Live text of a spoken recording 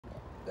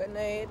Good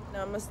night.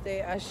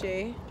 Namaste,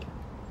 Ashe.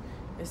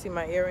 You see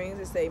my earrings?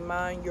 They say,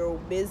 mind your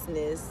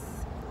business.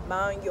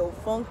 Mind your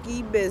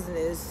funky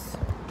business.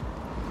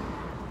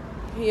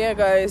 Yeah,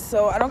 guys.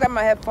 So I don't got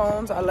my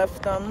headphones. I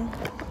left them.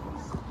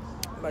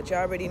 But you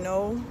already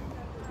know.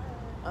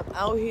 I'm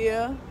out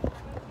here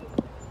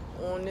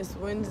on this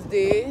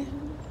Wednesday.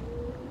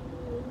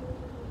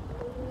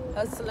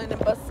 Hustling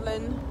and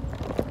bustling.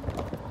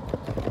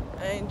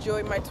 I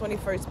enjoyed my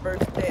 21st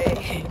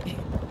birthday.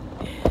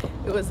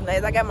 It was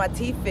nice. I got my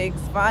teeth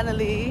fixed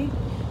finally.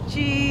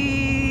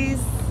 Jeez.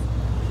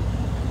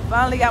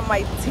 Finally got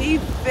my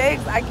teeth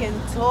fixed. I can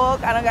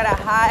talk. I don't gotta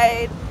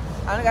hide.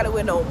 I don't gotta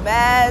wear no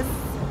mask.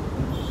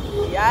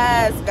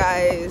 Yes,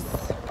 guys.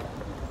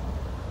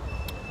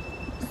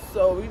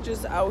 So we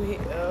just out here.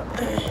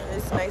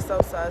 It's nice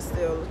outside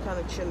still. It's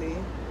kind of chilly.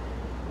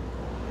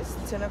 It's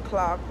 10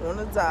 o'clock on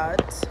the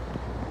dot.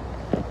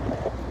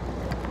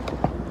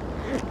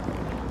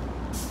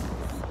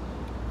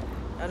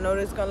 I know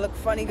this is gonna look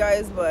funny,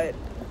 guys, but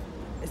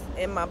it's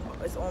in my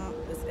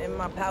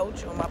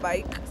pouch on my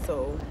bike,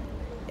 so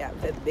yeah,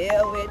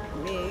 bear with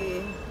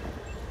me.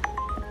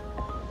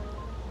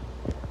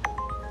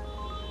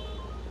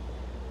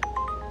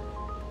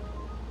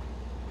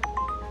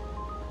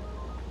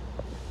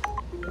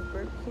 Is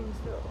Burger King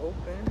still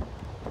open?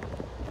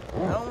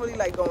 I don't really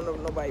like going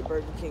to nobody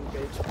Burger King,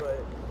 bitch,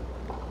 but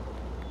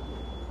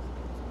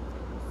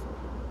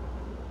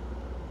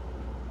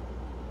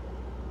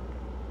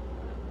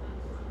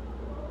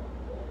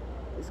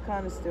it's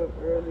kind of still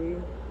early,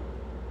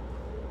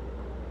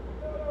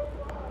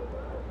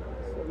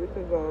 so we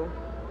could go.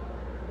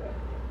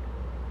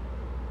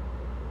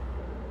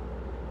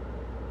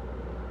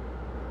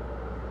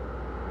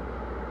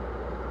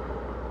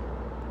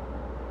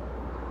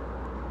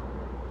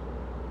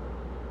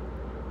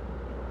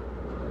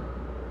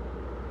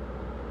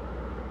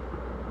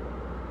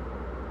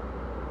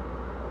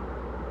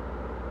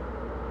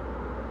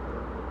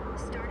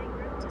 Starting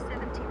route to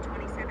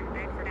 1727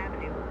 Bedford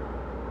Avenue.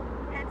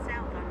 Head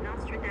south on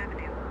Nostrand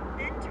Avenue,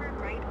 then turn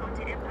right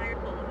onto Empire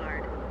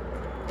Boulevard.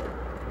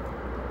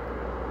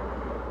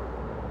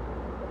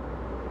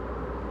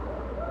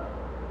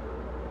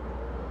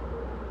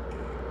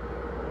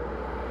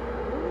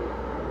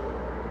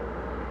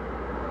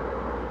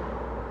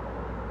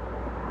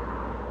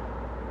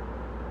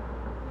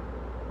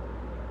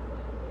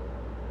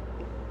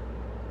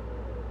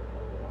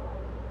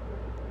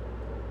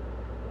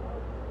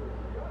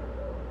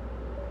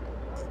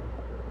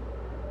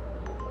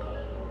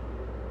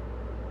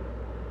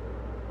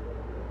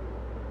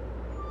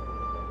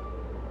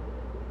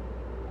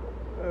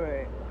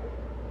 Alright.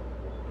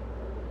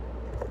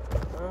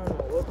 I don't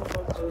know what the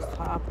fuck just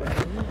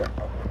happened.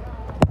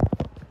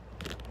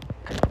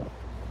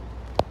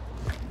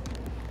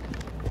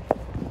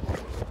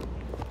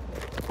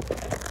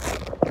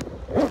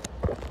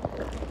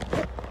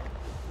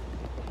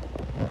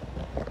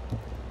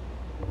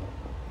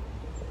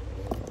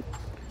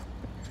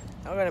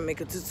 I'm gonna make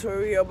a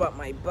tutorial about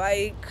my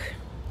bike.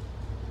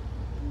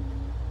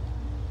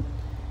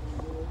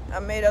 I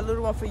made a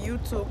little one for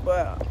YouTube,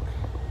 but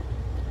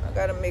I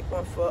gotta make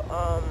one for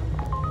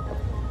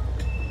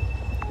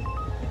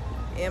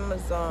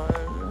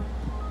Amazon.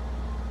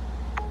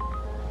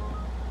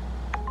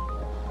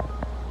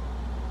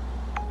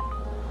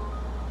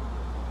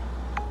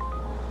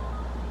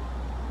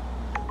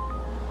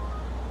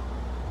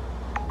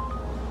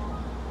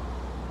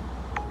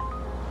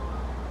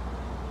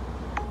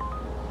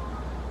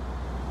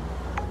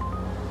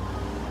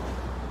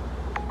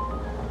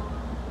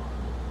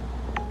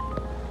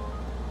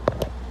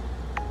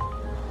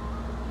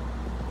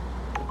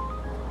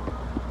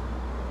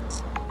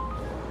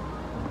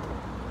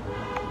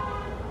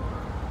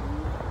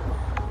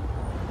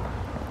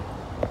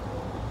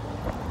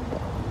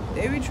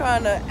 They be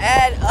trying to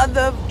add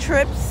other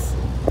trips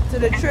to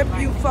the trip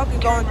you fucking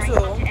going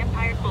to.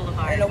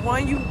 And the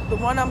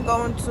one I'm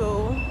going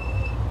to,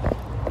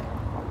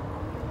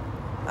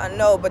 I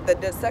know, but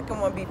the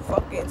second one be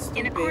fucking stupid.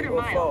 In a quarter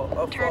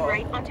mile, turn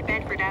right onto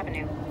Bedford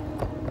Avenue.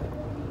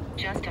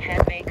 Just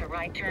ahead, make a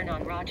right turn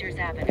on Rogers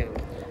Avenue.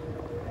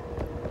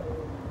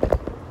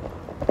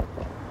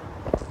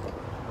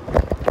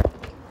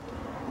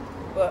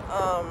 But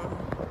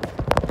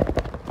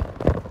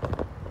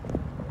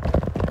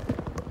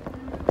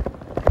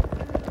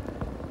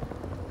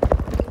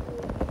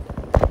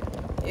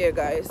yeah,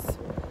 guys,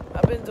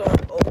 I've been doing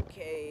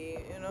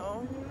okay, you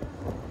know.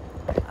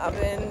 I've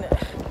been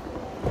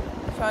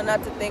trying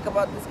not to think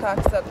about this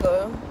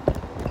cocksucker,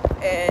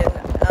 and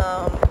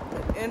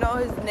you know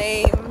his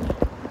name.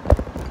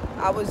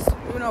 I was,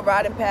 you know,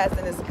 riding past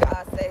and this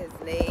guy said his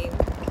name,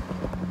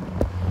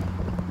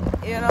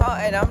 you know,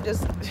 and I'm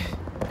just,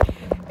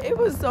 it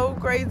was so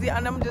crazy,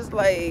 and I'm just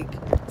like,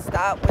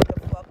 stop with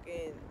the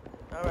fucking,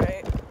 all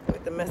right,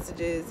 with the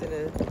messages and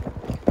the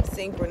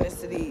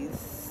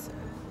synchronicities.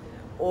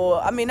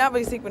 Or, I mean, not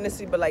really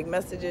synchronicity, but like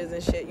messages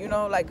and shit, you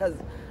know, like, because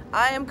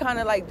I am kind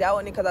of like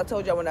doubting it, because I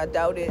told y'all when I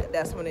doubt it,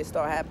 that's when it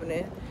start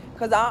happening.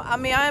 Cause I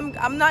mean,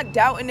 I'm not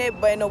doubting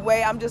it, but in a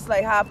way, I'm just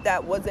like, half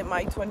that wasn't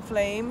my twin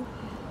flame.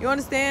 You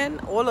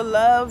understand? All the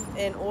love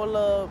and all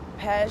the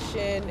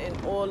passion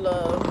and all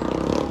the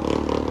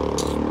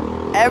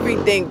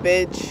everything,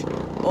 bitch.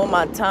 All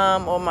my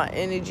time, all my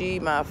energy,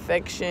 my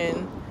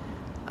affection,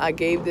 I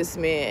gave this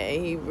man,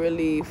 and he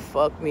really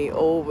fucked me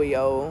over,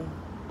 yo.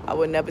 I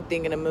would never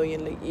think in a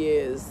million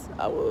years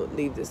I would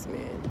leave this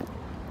man.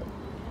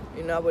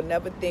 You know, I would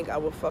never think I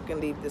would fucking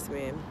leave this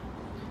man.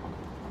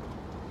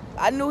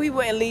 I knew he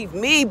wouldn't leave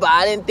me, but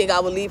I didn't think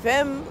I would leave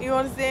him. You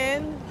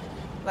understand?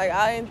 Like,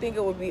 I didn't think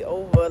it would be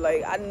over.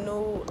 Like, I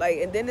knew, like,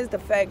 and then there's the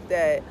fact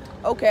that,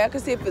 okay, I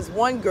could see if it's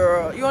one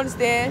girl, you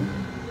understand?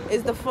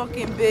 It's the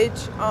fucking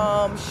bitch,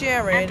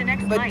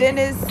 Sharon. But then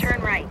it's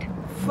turn right.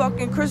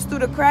 Fucking Crystal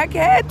the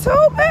crackhead too,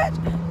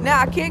 bitch. Now,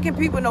 I can't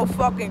compete with no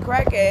fucking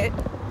crackhead.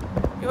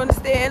 You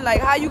understand? Like,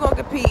 how you gonna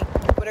compete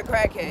with a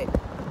crackhead?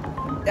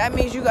 That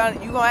means you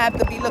gonna have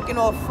to be looking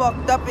all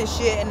fucked up and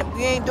shit, and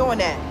we ain't doing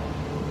that.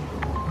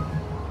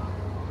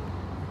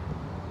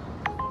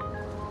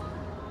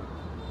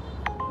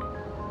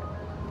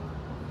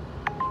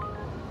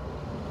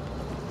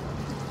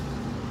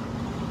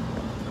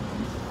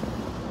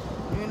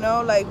 You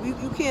know, like,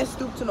 you can't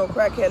stoop to no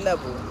crackhead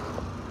level.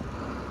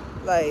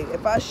 Like,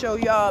 if I show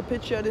y'all a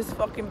picture of this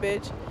fucking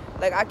bitch,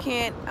 like,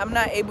 I'm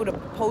not able to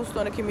post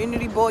on the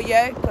community board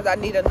yet, because I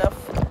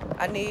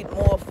need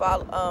more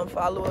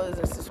followers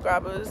and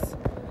subscribers.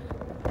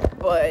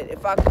 But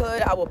if I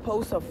could, I would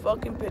post a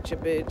fucking picture,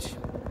 bitch.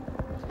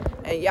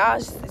 And y'all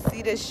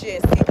see this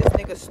shit, see this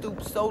nigga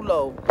stoop so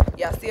low.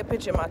 Y'all see a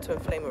picture of my twin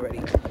flame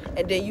already.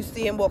 And then you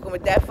see him walking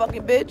with that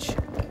fucking bitch,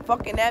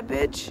 fucking that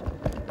bitch.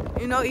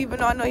 You know, even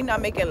though I know he's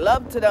not making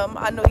love to them,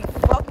 I know he's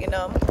fucking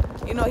them.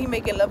 You know, he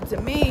making love to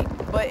me,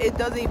 but it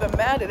doesn't even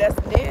matter. That's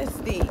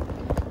nasty.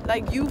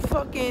 Like, you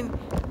fucking,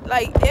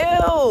 like,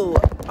 ew.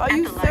 Are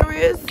you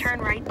serious? Turn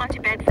right onto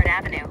Bedford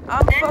Avenue.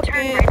 I'm then fucking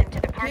turn right into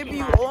the parking give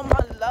you lot. all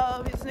my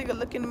love. This nigga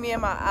looking at me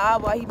in my eye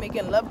while he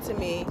making love to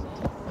me.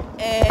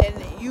 And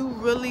you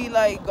really,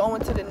 like,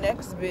 going to the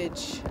next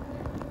bitch.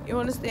 You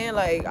understand?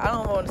 Like, I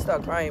don't want to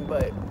start crying,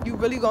 but you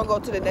really gonna go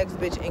to the next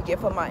bitch and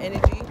give her my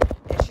energy?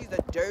 And she's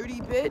a dirty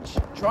bitch,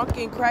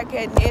 drunken,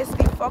 crackhead,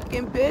 nasty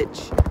fucking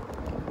bitch.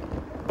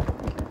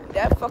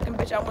 That fucking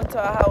bitch, I went to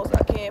her house.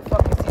 I can't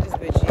fucking see this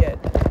bitch yet.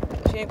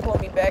 She ain't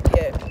called me back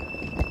yet.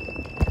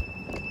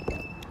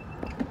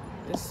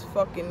 This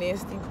fucking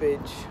nasty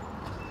bitch.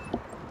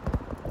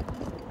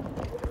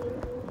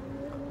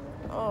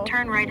 Oh,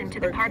 turn right into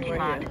the parking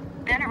lot.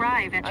 Then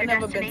arrive at your destination. I've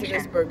never been to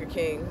this Burger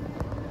King.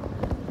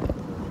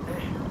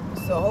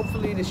 So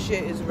hopefully the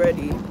shit is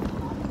ready.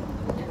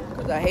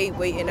 Cause I hate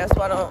waiting. That's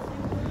why I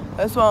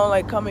don't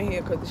like coming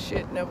here, cause the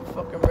shit never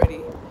fucking ready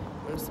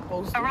when it's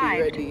supposed to be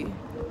ready.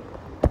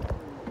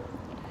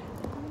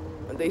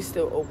 And they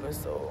still open,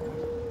 so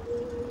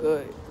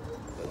good.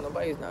 But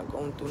nobody's not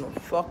going through no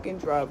fucking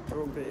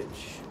drive-through,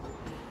 bitch.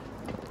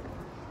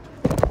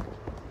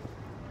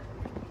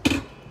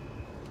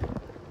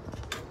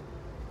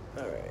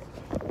 Alright.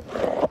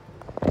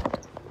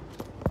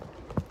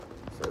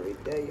 So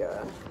right there,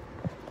 y'all.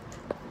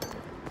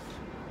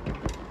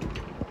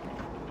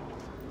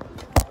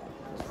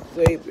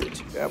 Say,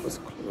 bitch, that was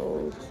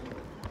close.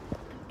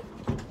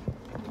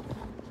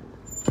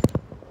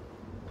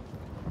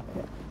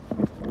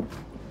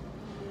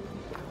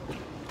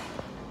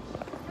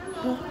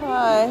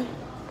 Hi.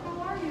 How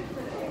are you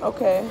today?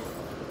 Okay.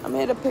 I'm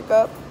here to pick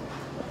up.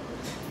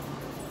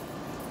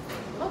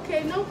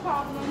 Okay, no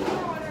problem.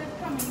 Your order is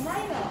coming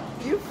right up.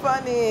 You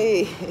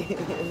funny.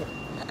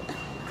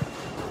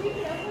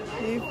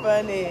 You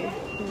funny.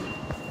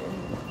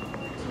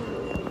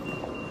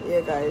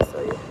 Yeah, guys, so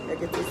you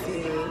get to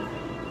see me.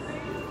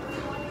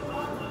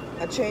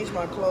 I changed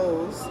my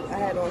clothes. I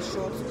had on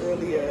shorts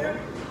earlier.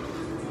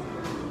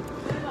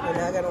 And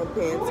now I got on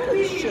pants because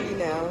it's chilly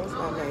now. It's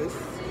not nice.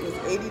 It's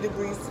 80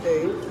 degrees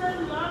today.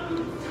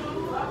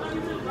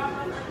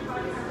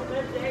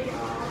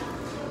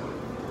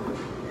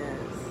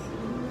 Yes.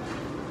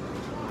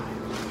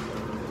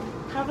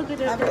 Have a good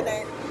day. Have a good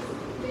night.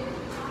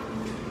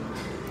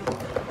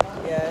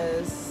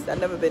 Yes. I've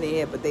never been in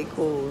here, but they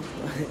cool.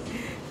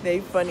 They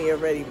funny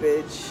already,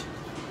 bitch.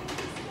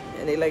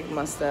 And they like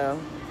my style.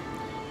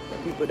 The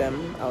people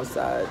them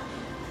outside.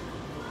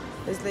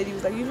 This lady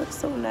was like, you look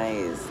so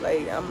nice.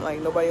 Like, I'm like,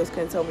 nobody else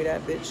can tell me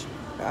that, bitch.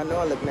 I know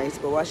I look nice,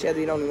 but why she had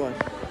to be the only one?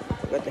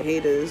 But the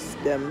haters,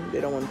 them,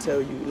 they don't want to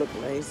tell you you look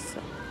nice.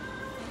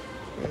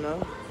 You know?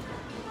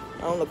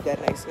 I don't look that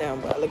nice now,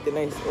 but I looked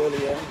nice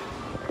earlier.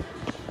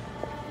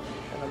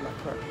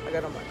 I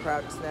got on my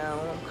Crocs now.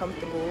 I'm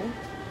comfortable.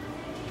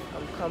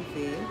 I'm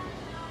comfy.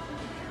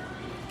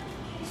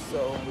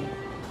 So,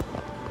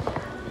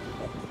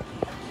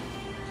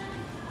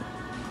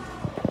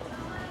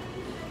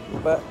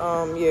 but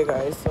yeah,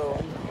 guys,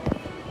 so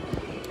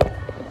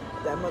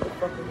that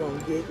motherfucker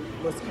gonna get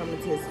what's coming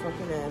to his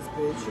fucking ass,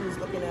 bitch. He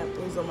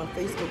was on my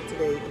Facebook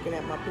today, looking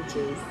at my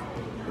pictures.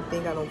 You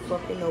think I don't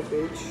fucking know,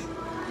 bitch?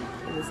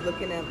 He was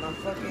looking at my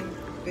fucking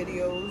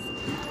videos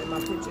and my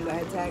pictures. I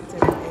had tagged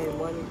him in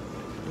one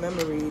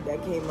memory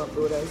that came up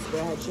with us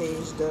that had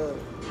changed the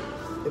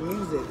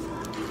music.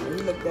 And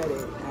he looked at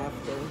it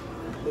after.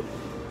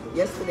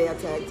 Yesterday I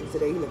tagged him,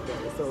 today he looked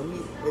at it. So he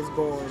is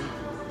going.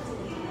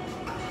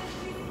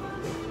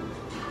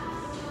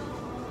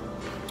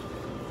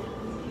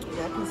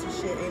 That piece of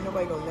shit, ain't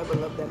nobody gonna never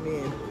love that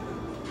man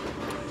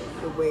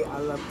the way I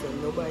loved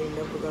him. Nobody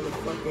never gonna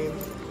fucking,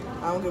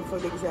 I don't give a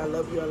fuck, they can say I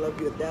love you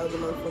 1,000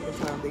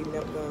 motherfucking times. They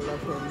never gonna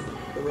love him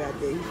the way I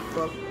did. He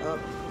fucked up.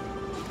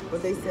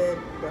 But they said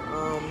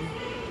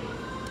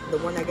the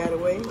one that got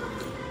away,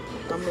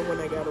 I'm the one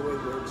that got away,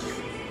 bitch.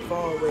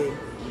 Far away.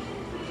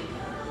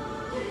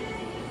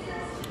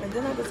 And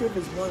then I can say if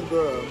it's one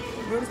girl.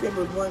 You understand,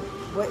 if it's one,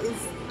 but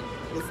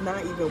it's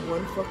not even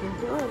one fucking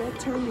girl. That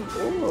turned me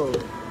off.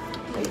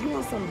 Like, you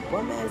want some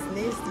bum ass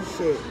nasty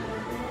shit.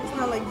 It's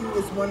not like you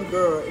was one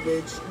girl,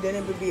 bitch. Then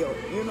it would be,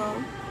 you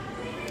know.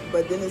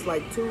 But then it's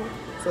like two,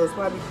 so it's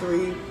probably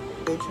three.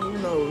 Bitch, who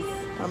knows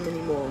how many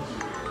more?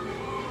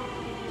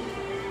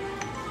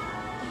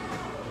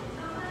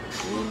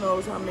 Who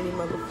knows how many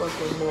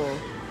motherfucking more?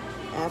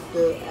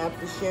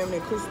 After Sharon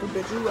and Crystal,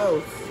 bitch, who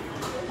else?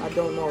 I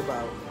don't know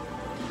about.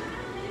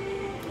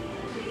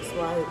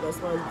 That's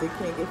why his dick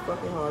can't get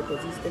fucking hard,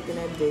 because he's sticking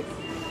that dick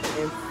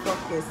and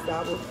fucking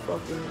sour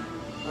fucking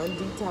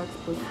undetoxed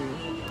pussy.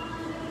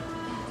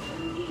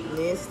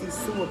 Nasty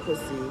sewer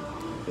pussy.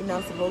 He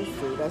not supposed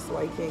to. That's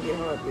why he can't get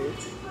hard,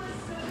 bitch.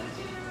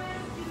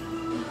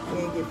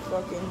 Can't get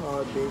fucking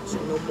hard, bitch.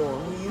 No more.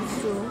 He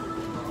used to.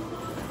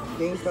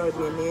 Things started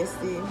being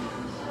nasty.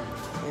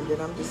 And then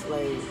I'm just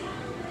like,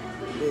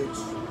 bitch,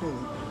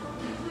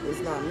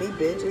 it's not me,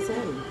 bitch. It's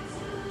him.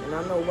 And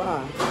I know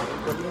why.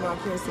 But you know, I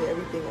can't say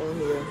everything on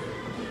here.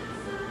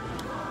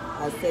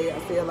 I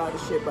say a lot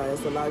of shit, but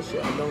it's a lot of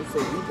shit I don't say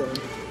either.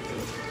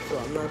 So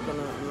I'm not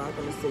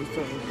gonna say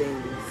certain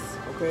things,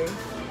 okay?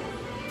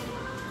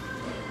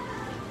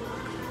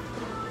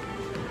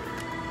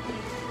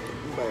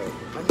 But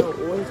I know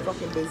all his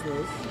fucking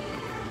business.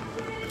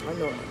 I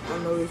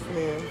know this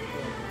man.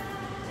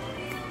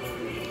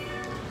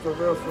 For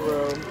real.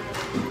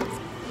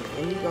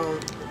 And he gon'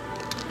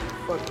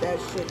 fuck that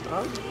shit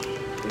up.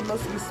 He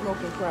must be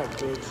smoking crack,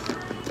 bitch.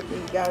 He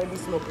gotta be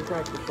smoking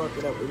crack to fuck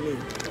it up with me.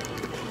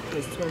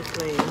 His twin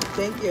flame.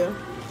 Thank you.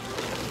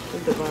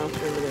 His divine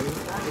feminine.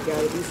 He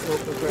gotta be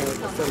smoking crack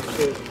or some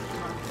shit.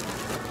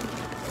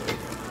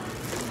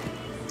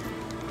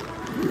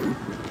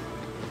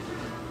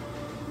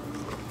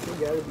 He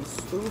gotta be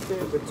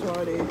stupid,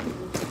 retarded,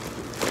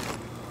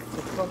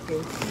 to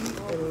fucking cheat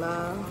and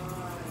lie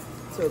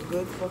to a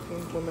good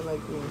fucking woman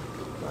like me.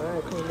 I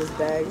gotta clean this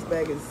bag. This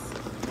bag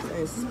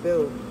is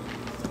spilled.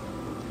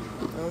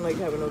 I don't like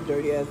having no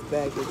dirty ass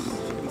bag. It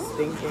should be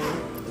stinking.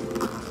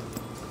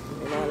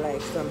 And I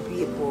like some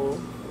people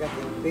got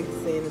the big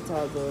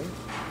sanitizer.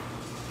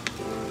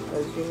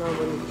 As you know,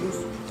 when the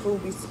juice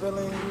food be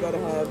spilling, you gotta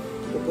have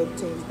the good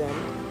things done.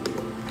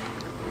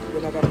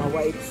 Then I got my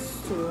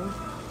wipes too.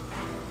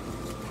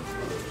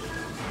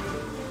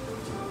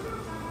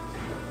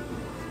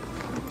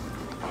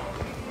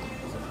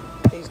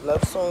 These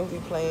love songs be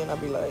playing, I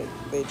be like,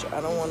 bitch,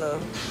 I don't wanna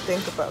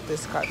think about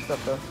this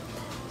cocksucker.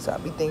 So I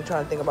be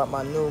trying to think about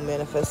my new,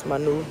 manifest my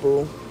new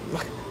boo.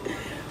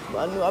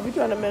 I be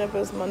trying to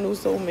manifest my new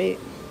soulmate.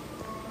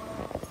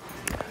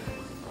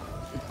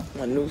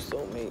 My new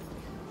soulmate.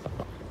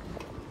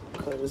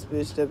 Cause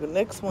this bitch, the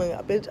next one,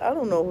 bitch, I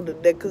don't know who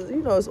the, cause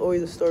you know it's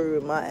always a story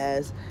with my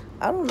ass.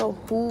 I don't know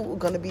who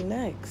gonna be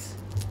next.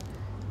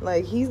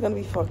 Like, he's gonna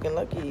be fucking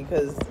lucky,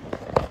 cause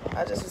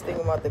I just was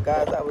thinking about the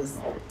guys I was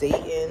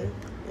dating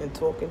and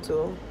talking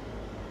to.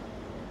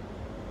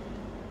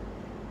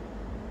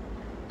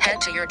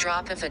 Head to your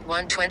drop-off at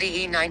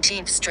 120 E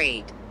 19th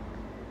Street.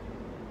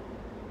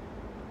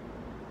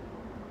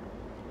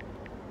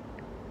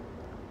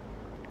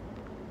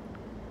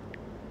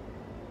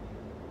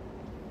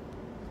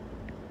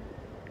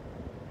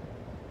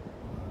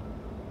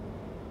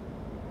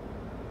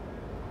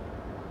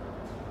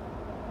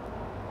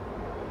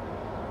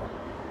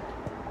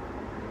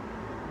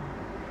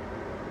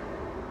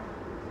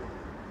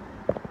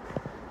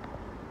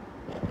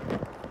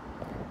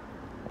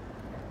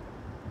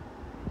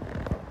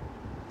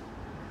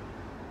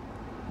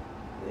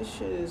 This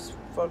shit is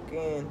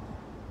fucking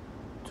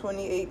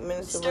 28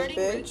 minutes of a Starting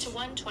route bitch. to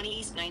 120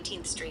 East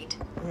 19th Street.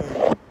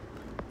 Mm-hmm.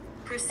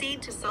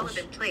 Proceed to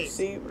Sullivan Place.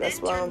 See, that's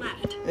then why turn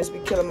left. this be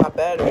killing my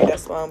battery.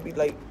 That's why I'm be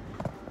like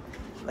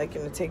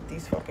gonna take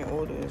these fucking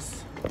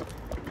orders.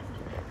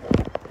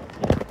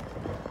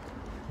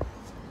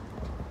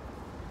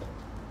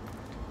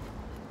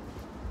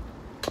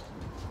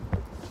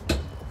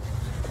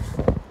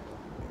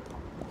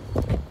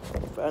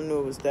 If I knew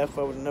it was that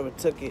far, I would have never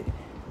took it.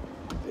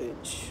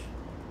 Bitch.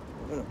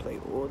 You're gonna play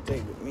all day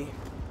with me.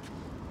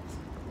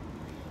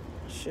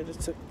 Should have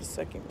took the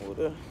second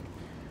order.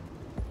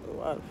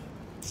 I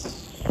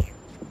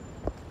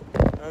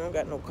don't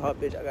got no car,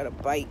 bitch. I got a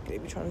bike. They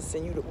be trying to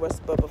send you to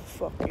West Bubba.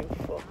 Fucking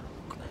fuck.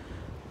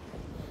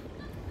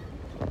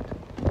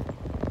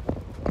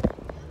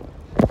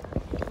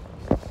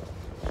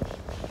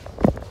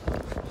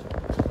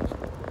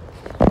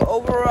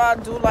 overall, I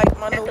do like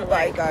my new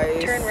bike,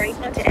 guys. Turn right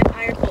onto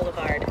Empire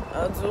Boulevard.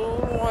 I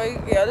do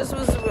like, yeah, this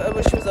was, I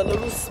wish it was a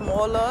little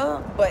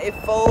smaller, but it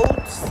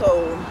folds,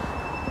 so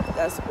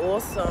that's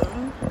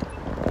awesome.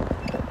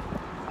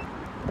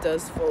 It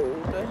does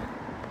fold.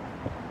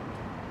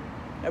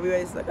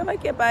 Everybody's like, I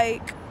like your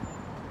bike.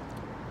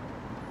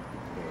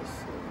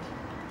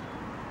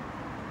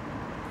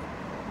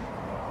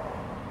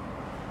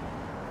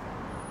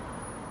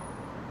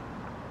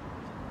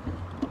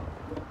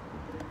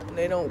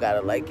 They don't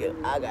gotta like it.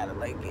 I gotta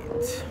like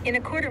it. In a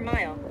quarter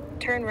mile,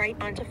 turn right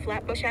onto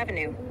Flatbush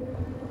Avenue.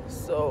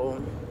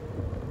 So,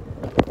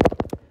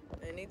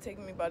 and they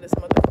taking me by this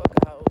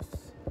motherfucker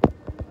house.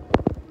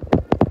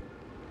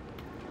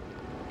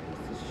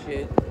 This is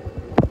shit.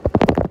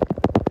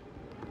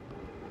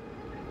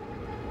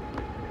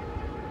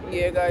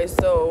 Yeah, guys,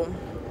 so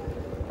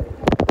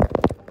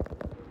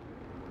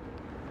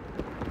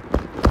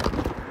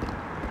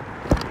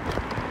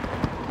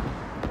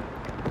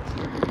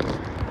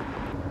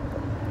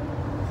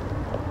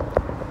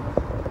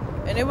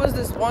and it was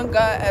this one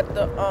guy at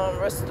the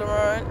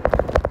restaurant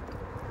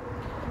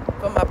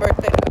for my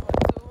birthday that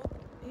I went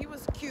to. He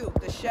was cute,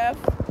 the chef.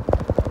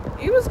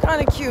 He was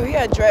kind of cute. He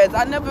had dreads.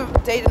 I never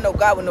dated no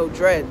guy with no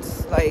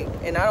dreads. Like,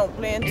 and I don't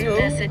plan New to.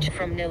 message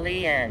from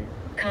Lillian.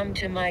 Come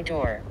to my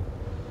door.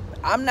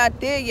 I'm not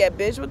there yet,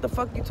 bitch. What the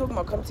fuck you talking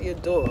about? Come to your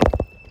door.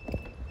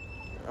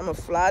 I'm a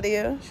fly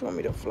there. She want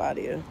me to fly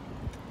there.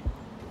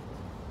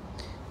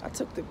 I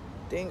took the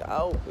thing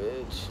out,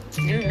 bitch.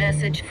 New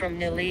message from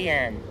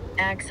Lillian.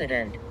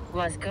 Accident.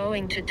 Was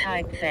going to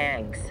type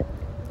thanks.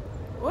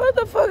 What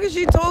the fuck is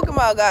she talking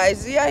about,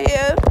 guys? Y'all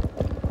here?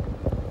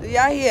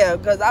 Y'all here?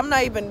 Because I'm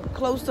not even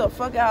close to a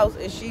fucking house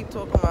and she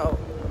talking about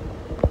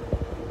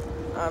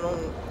I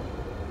don't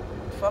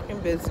fucking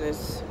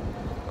business.